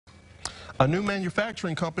A new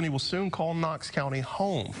manufacturing company will soon call Knox County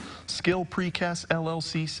home. Skill Precast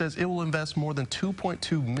LLC says it will invest more than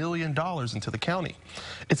 $2.2 million into the county.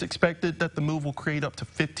 It's expected that the move will create up to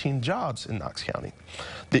 15 jobs in Knox County.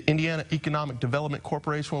 The Indiana Economic Development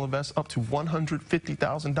Corporation will invest up to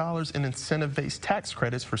 $150,000 in incentive-based tax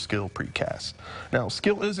credits for Skill Precast. Now,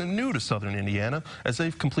 Skill isn't new to southern Indiana, as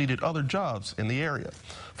they've completed other jobs in the area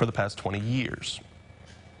for the past 20 years.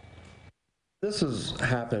 This has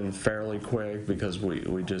happened fairly quick because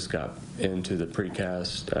we just got into the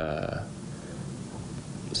precast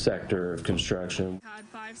sector of construction.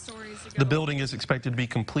 The building is expected to be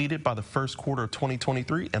completed by the first quarter of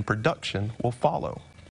 2023, and production will follow.